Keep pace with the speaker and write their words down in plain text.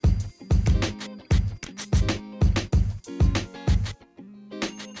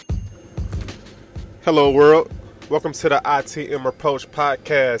Hello world, welcome to the ITM Approach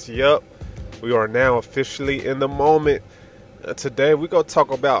podcast. Yup, we are now officially in the moment. Today we're going to talk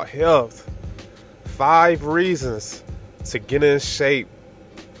about health. 5 reasons to get in shape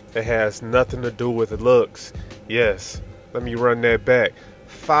that has nothing to do with looks. Yes, let me run that back.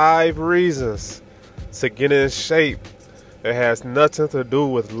 5 reasons to get in shape that has nothing to do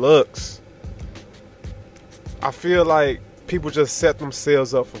with looks. I feel like people just set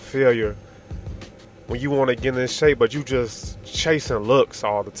themselves up for failure when you want to get in shape, but you just chasing looks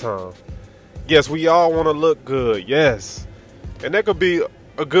all the time. Yes, we all want to look good, yes. And that could be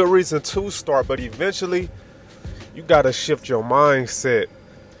a good reason to start, but eventually you got to shift your mindset.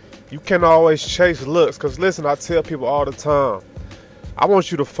 You can't always chase looks, because listen, I tell people all the time, I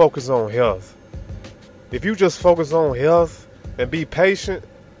want you to focus on health. If you just focus on health and be patient,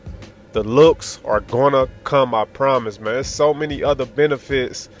 the looks are gonna come, I promise, man. There's so many other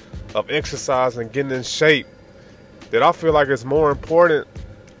benefits of exercise and getting in shape that I feel like it's more important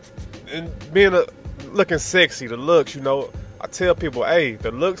than being looking sexy. The looks, I tell people, hey,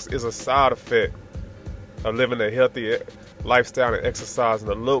 the looks is a side effect of living a healthy lifestyle and exercise,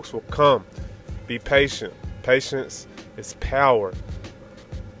 and the looks will come. Be patient. Patience is power.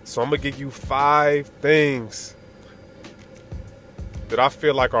 So I'm gonna give you 5 things that I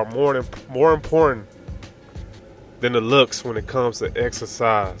feel like are more important than the looks when it comes to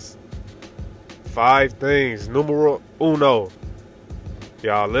exercise. 5 things. Numero uno.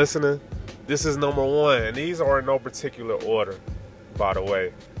 Y'all listening? This is number 1. And these are in no particular order, by the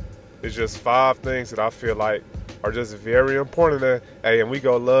way. It's just 5 things that I feel like are just very important. Hey, and we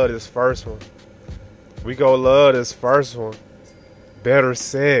gonna love this first one. Better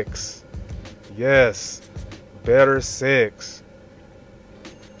sex. Yes. Better sex.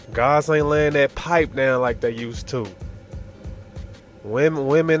 Guys ain't laying that pipe down like they used to.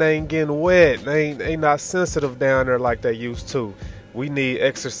 Women ain't getting wet. They ain't not sensitive down there like they used to. We need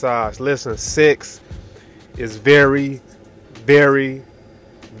exercise. Listen, sex is very, very,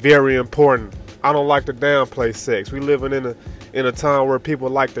 very important. I don't like to downplay sex. We living in a time where people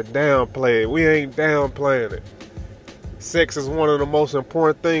like to downplay it. We ain't downplaying it. Sex is one of the most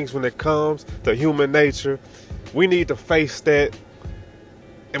important things when it comes to human nature. We need to face that,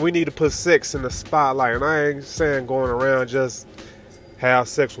 and we need to put sex in the spotlight. And I ain't saying going around just have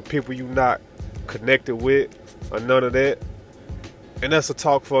sex with people you not connected with or none of that. And that's a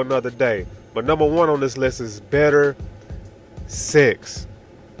talk for another day. But number 1 on this list is better sex.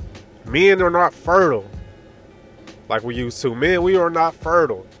 Men are not fertile like we used to. Men, we are not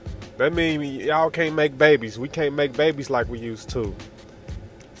fertile. That means y'all can't make babies. We can't make babies like we used to.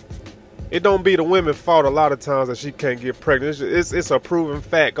 It don't be the women's fault a lot of times that she can't get pregnant. It's a proven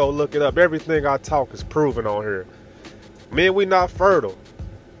fact. Go look it up. Everything I talk is proven on here. Men, we not fertile.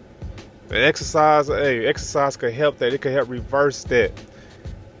 And exercise can help that. It can help reverse that.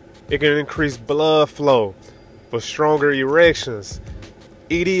 It can increase blood flow for stronger erections.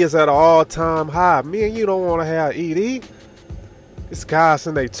 ED is at an all-time high. Men, you don't want to have ED. It's guys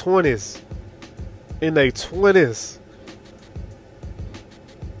in their 20s.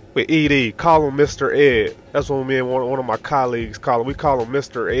 With ED, call him Mr. Ed. That's what me and one of my colleagues call him. We call him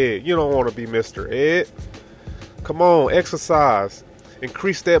Mr. Ed. You don't want to be Mr. Ed. Come on, exercise.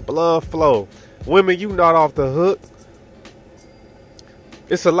 Increase that blood flow. Women, you not off the hook.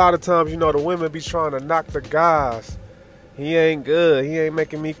 It's a lot of times, the women be trying to knock the guys. He ain't good. He ain't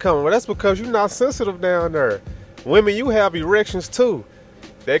making me come. Well, that's because you're not sensitive down there. Women, you have erections too.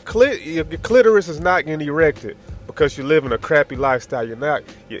 Your clitoris is not getting erected because you live in a crappy lifestyle. You're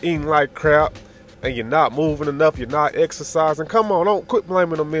eating like crap, and you're not moving enough. You're not exercising. Come on, don't quit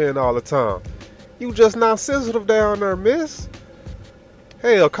blaming the men all the time. You just not sensitive down there, miss.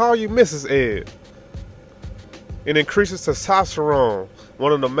 Hell, call you Mrs. Ed. It increases testosterone,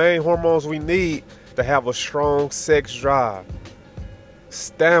 one of the main hormones we need to have a strong sex drive.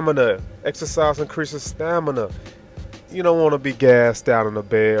 Stamina. Exercise increases stamina. You don't want to be gassed out in the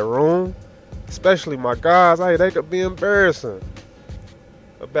bedroom. Especially my guys. Hey, they could be embarrassing.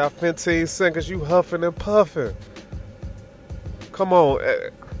 About 15 seconds, you huffing and puffing. Come on.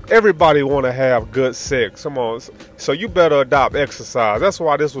 Everybody want to have good sex. Come on. So you better adopt exercise. That's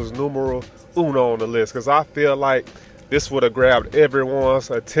why this was numero uno on the list. Because I feel like this would have grabbed everyone's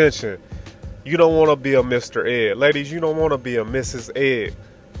attention. You don't want to be a Mr. Ed. Ladies, you don't want to be a Mrs. Ed.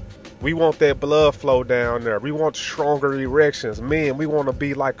 We want that blood flow down there. We want stronger erections. Men, we want to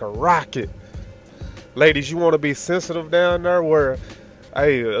be like a rocket. Ladies, you want to be sensitive down there where,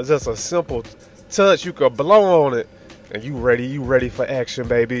 hey, it's just a simple touch. You could blow on it and you ready for action,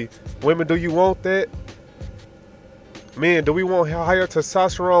 baby. Women, do you want that? Men, do we want higher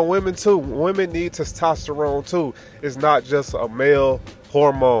testosterone? Women too. Women need testosterone too. It's not just a male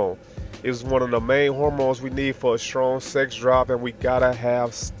hormone. It's one of the main hormones we need for a strong sex drive, and we gotta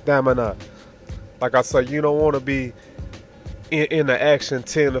have stamina. Like I said, you don't want to be in the action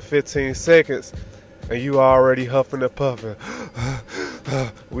 10 to 15 seconds and you already huffing and puffing.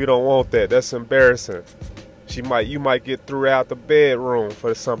 We don't want that. That's embarrassing. You might get throughout the bedroom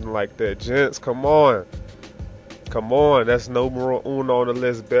for something like that. Gents, come on. Come on, that's numero uno on the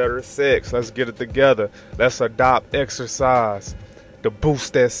list. Better sex. Let's get it together. Let's adopt exercise to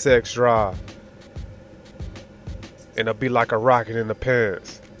boost that sex drive. And it'll be like a rocket in the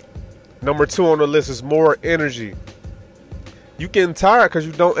pants. Number 2 on the list is more energy. You getting tired because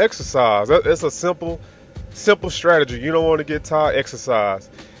you don't exercise. It's a simple strategy. You don't want to get tired,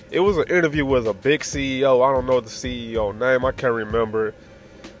 exercise. It was an interview with a big CEO. I don't know the CEO name. I can't remember.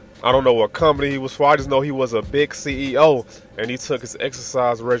 I don't know what company he was for. I just know he was a big CEO and he took his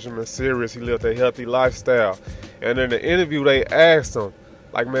exercise regimen serious. He lived a healthy lifestyle. And in the interview, they asked him,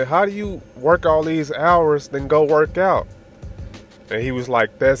 like, man, how do you work all these hours then go work out? And he was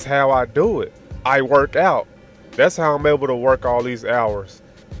like, that's how I do it. I work out. That's how I'm able to work all these hours.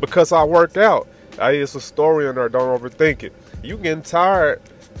 Because I work out. It's a story in there. Don't overthink it. You getting tired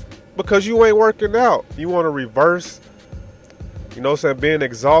because you ain't working out. You want to reverse, you know what I'm saying, being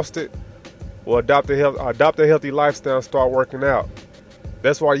exhausted? Well, adopt a healthy lifestyle and start working out.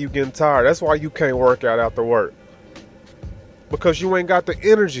 That's why you getting tired. That's why you can't work out after work. Because you ain't got the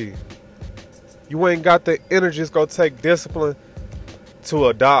energy. You ain't got the energy. It's going to take discipline to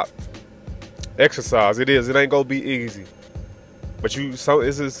adopt exercise. It ain't going to be easy. But it's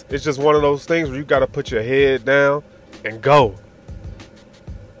just one of those things where you got to put your head down and go.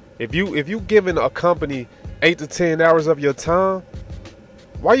 If you giving a company 8 to 10 hours of your time,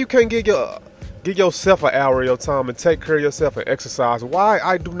 why you can't give yourself an hour of your time and take care of yourself and exercise? Why?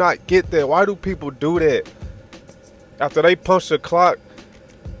 I do not get that. Why do people do that? After they punch the clock,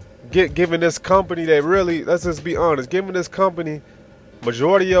 giving this company that really, let's just be honest, giving this company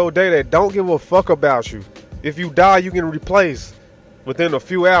majority of your day that don't give a fuck about you. If you die, you get replaced within a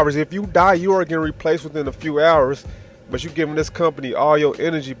few hours. If you die, you are getting replaced within a few hours. But you giving this company all your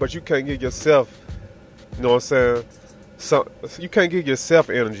energy, but you can't give yourself, you know what I'm saying? So you can't give yourself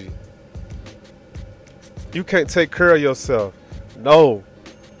energy. You can't take care of yourself. No,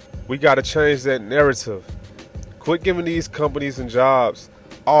 we got to change that narrative. Quit giving these companies and jobs,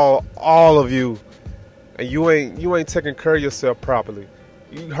 all of you, and you ain't taking care of yourself properly.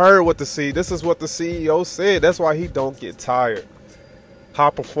 You heard what this is what the CEO said. That's why he don't get tired. High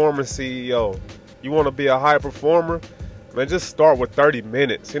performance CEO. You want to be a high performer? Man, just start with 30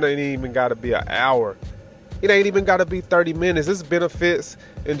 minutes. It ain't even got to be an hour. It ain't even got to be 30 minutes. There's benefits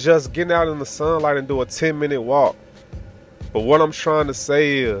in just getting out in the sunlight and do a 10-minute walk. But what I'm trying to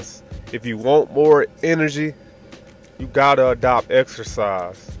say is, if you want more energy, you got to adopt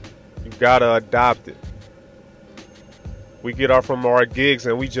exercise. You got to adopt it. We get off from our gigs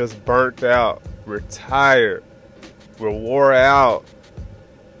and we just burnt out. We're tired. We're wore out.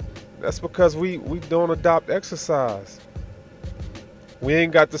 That's because we don't adopt exercise. We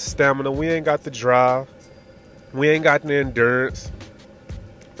ain't got the stamina. We ain't got the drive. We ain't got the endurance.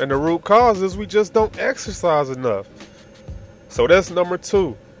 And the root cause is we just don't exercise enough. So that's number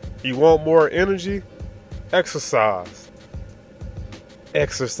 2. You want more energy? Exercise.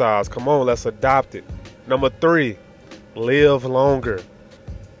 Exercise. Come on, let's adopt it. Number 3, live longer.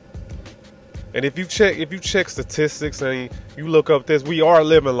 And if you check statistics and you look up this, we are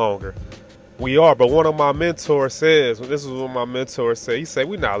living longer. We are, but one of my mentors says, this is what my mentor said. He said,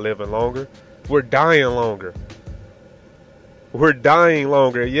 we're not living longer. We're dying longer. We're dying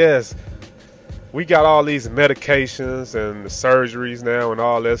longer, yes. We got all these medications and the surgeries now and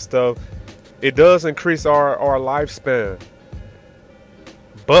all that stuff. It does increase our lifespan.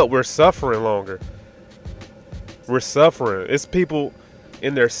 But we're suffering longer. We're suffering. It's people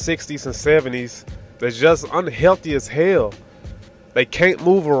in their 60s and 70s that's just unhealthy as hell. They can't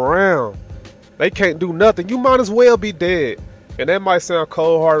move around. They can't do nothing. You might as well be dead. And that might sound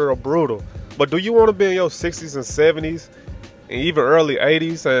cold-hearted or brutal. But do you want to be in your 60s and 70s and even early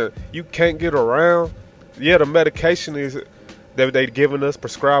 80s and you can't get around? Yeah, the medication is that they're giving us,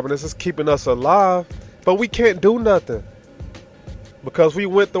 prescribing us, is keeping us alive. But we can't do nothing. Because we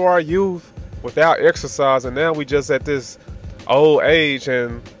went through our youth without exercise, and now we just at this old age,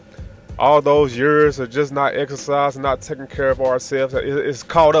 and all those years of just not exercising, not taking care of ourselves, it's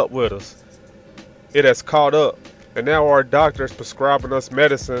caught up with us. It has caught up, and now our doctors prescribing us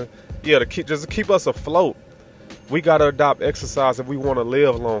medicine, to keep us afloat. We gotta adopt exercise if we want to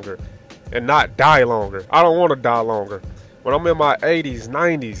live longer. and not die longer. I don't want to die longer. When I'm in my 80s,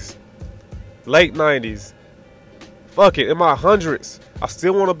 90s, late 90s, fuck it, in my hundreds, I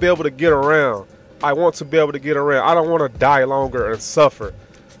still want to be able to get around. I want to be able to get around. I don't want to die longer and suffer.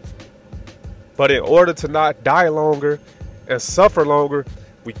 But in order to not die longer and suffer longer,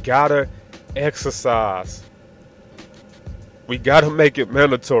 we gotta exercise. We gotta make it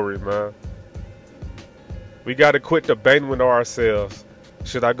mandatory, man. We gotta quit debating with ourselves.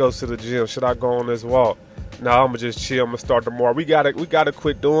 Should I go to the gym? Should I go on this walk? Nah, I'ma just chill. I'ma start tomorrow. We gotta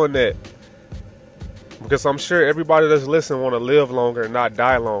quit doing that. Because I'm sure everybody that's listening want to live longer and not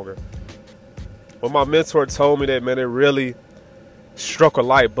die longer. When my mentor told me that, man, it really struck a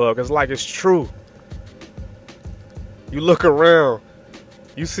light bulb. It's like, it's true. You look around,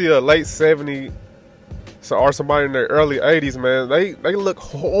 you see a late 70s or somebody in their early 80s, man, they look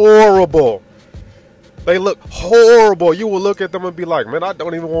horrible. They look horrible. You will look at them and be like, man, I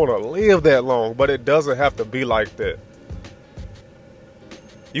don't even want to live that long. But it doesn't have to be like that.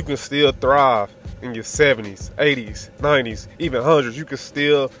 You can still thrive in your 70s, 80s, 90s, even 100s. You can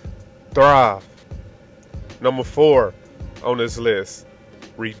still thrive. Number 4 on this list,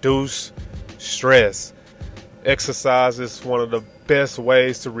 reduce stress. Exercise is one of the best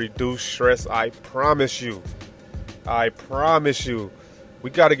ways to reduce stress. I promise you. I promise you. We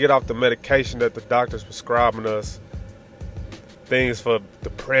got to get off the medication that the doctor's prescribing us. Things for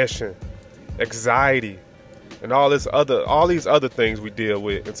depression, anxiety, and all these other things we deal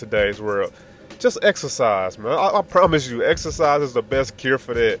with in today's world. Just exercise, man. I promise you, exercise is the best cure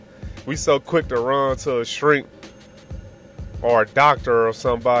for that. We so quick to run to a shrink or a doctor or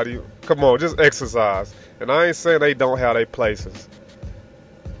somebody. Come on, just exercise. And I ain't saying they don't have their places.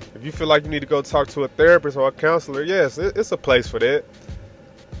 If you feel like you need to go talk to a therapist or a counselor, yes, it's a place for that.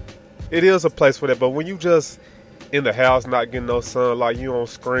 It is a place for that. But when you just in the house not getting no sunlight, you on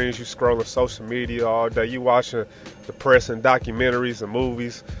screens, you scrolling social media all day, you watching depressing documentaries and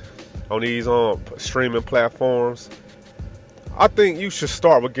movies on these streaming platforms, I think you should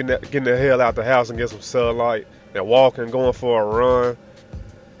start with getting the hell out the house and get some sunlight and walking, going for a run,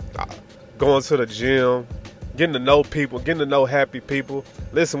 going to the gym, getting to know people, getting to know happy people.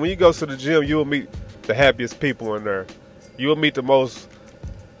 Listen, when you go to the gym, you will meet the happiest people in there. You will meet the most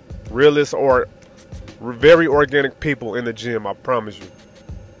realist or very organic people in the gym, I promise you.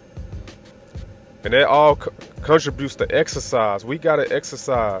 And that all contributes to exercise. We gotta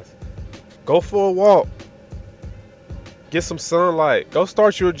exercise. Go for a walk. Get some sunlight. Go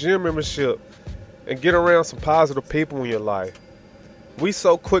start your gym membership and get around some positive people in your life. We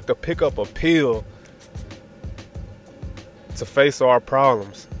so quick to pick up a pill to face our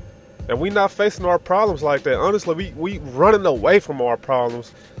problems. And we not facing our problems like that. Honestly, we running away from our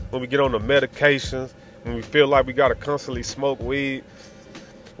problems when we get on the medications, when we feel like we gotta constantly smoke weed,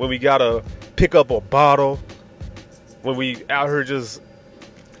 when we gotta pick up a bottle, when we out here just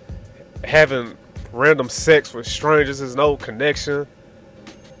having random sex with strangers, there's no connection.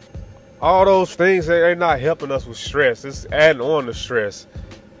 All those things, they're not helping us with stress. It's adding on to stress.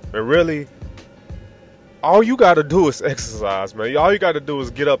 And really, all you gotta do is exercise, man. All you gotta do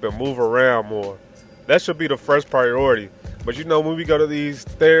is get up and move around more. That should be the first priority. But you know, when we go to these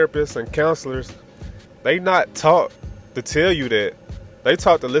therapists and counselors, they not taught to tell you that. They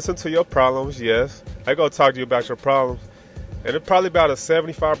taught to listen to your problems, yes. They gonna talk to you about your problems. And it's probably about a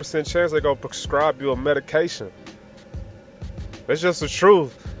 75% chance they're gonna prescribe you a medication. That's just the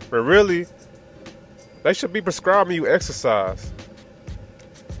truth. But really, they should be prescribing you exercise.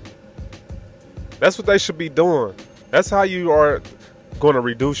 That's what they should be doing. That's how you are gonna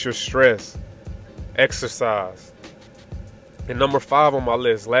reduce your stress. Exercise. And number 5 on my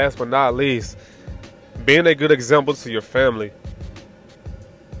list, last but not least, being a good example to your family.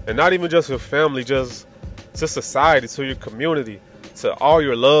 And not even just your family, just to society, to your community, to all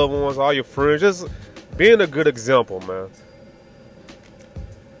your loved ones, all your friends. Just being a good example, man.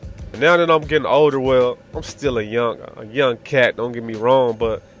 And now that I'm getting older, well, I'm still a young cat, don't get me wrong,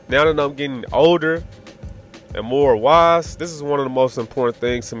 but now that I'm getting older and more wise, this is one of the most important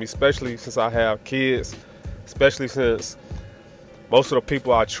things to me, especially since I have kids, especially since most of the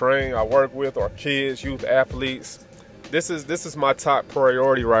people I train, I work with are kids, youth athletes. This is my top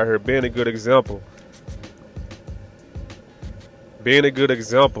priority right here, being a good example. Being a good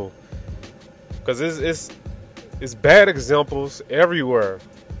example. Because it's bad examples everywhere.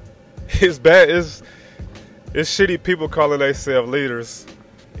 It's shitty people calling themselves leaders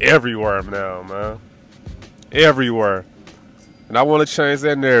everywhere now, man. Everywhere. And I want to change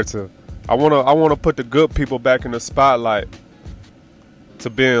that narrative. I want to put the good people back in the spotlight to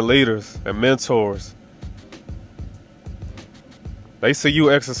being leaders and mentors. They see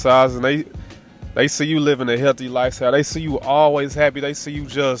you exercising. They see you living a healthy lifestyle. They see you always happy. They see you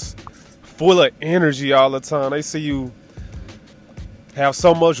just full of energy all the time. They see you have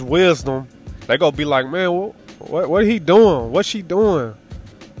so much wisdom. They gonna be like, man, what he doing? What's she doing?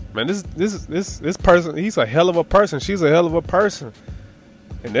 Man, this person, he's a hell of a person. She's a hell of a person.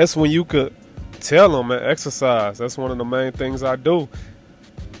 And that's when you could tell them, man, exercise. That's one of the main things I do.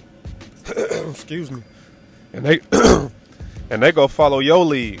 Excuse me. And they go follow your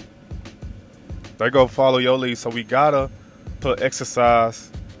lead. They go follow your lead. So we gotta put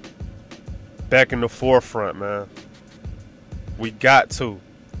exercise back in the forefront, man. We got to.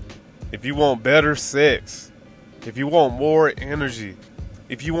 If you want better sex, if you want more energy,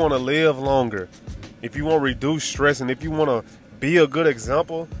 if you want to live longer, if you want to reduce stress, and if you want to be a good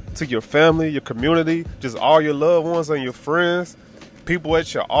example to your family, your community, just all your loved ones and your friends, people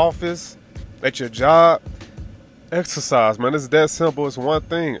at your office, at your job, exercise, man. It's that simple. It's one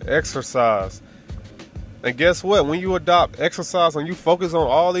thing, exercise. And guess what? When you adopt exercise and you focus on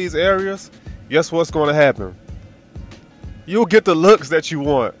all these areas, guess what's going to happen? You'll get the looks that you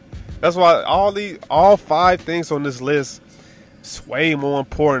want. That's why all 5 things on this list is way more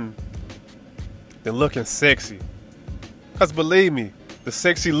important than looking sexy. Because believe me, the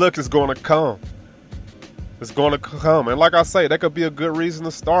sexy look is going to come. It's going to come. And like I say, that could be a good reason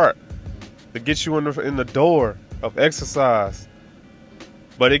to start, to get you in the door of exercise.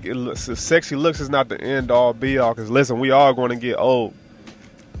 But sexy looks is not the end all be all. Because listen, we are going to get old.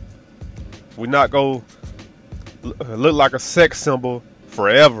 We're not going to look like a sex symbol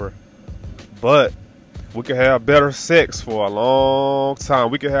forever. But we can have better sex for a long time.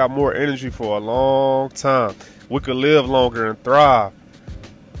 We can have more energy for a long time. We could live longer and thrive.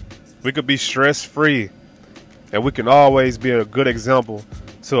 We could be stress-free. And we can always be a good example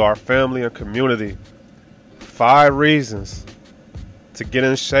to our family and community. 5 reasons to get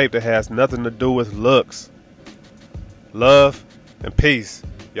in shape that has nothing to do with looks. Love and peace.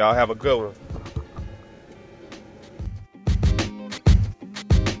 Y'all have a good one.